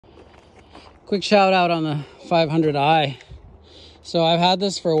Quick shout out on the 500i. So I've had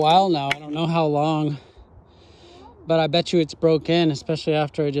this for a while now. I don't know how long, but I bet you it's broke in, especially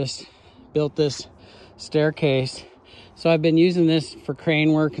after I just built this staircase. So I've been using this for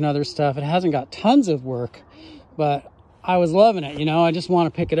crane work and other stuff. It hasn't got tons of work, but I was loving it, you know. I just want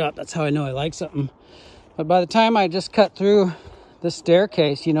to pick it up. That's how I know I like something. But by the time I just cut through the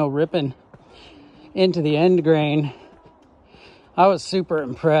staircase, you know, ripping into the end grain, I was super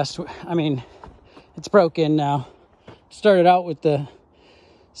impressed. I mean, it's broke in now. Started out with the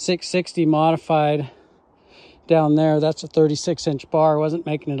 660 modified down there. That's a 36-inch bar. Wasn't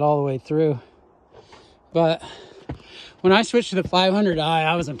making it all the way through. But when I switched to the 500i,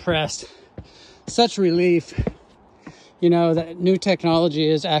 I was impressed. Such relief, you know, that new technology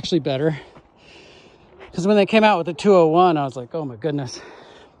is actually better. Because when they came out with the 201, I was like, oh my goodness,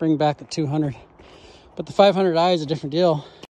 bring back the 200. But the 500i is a different deal.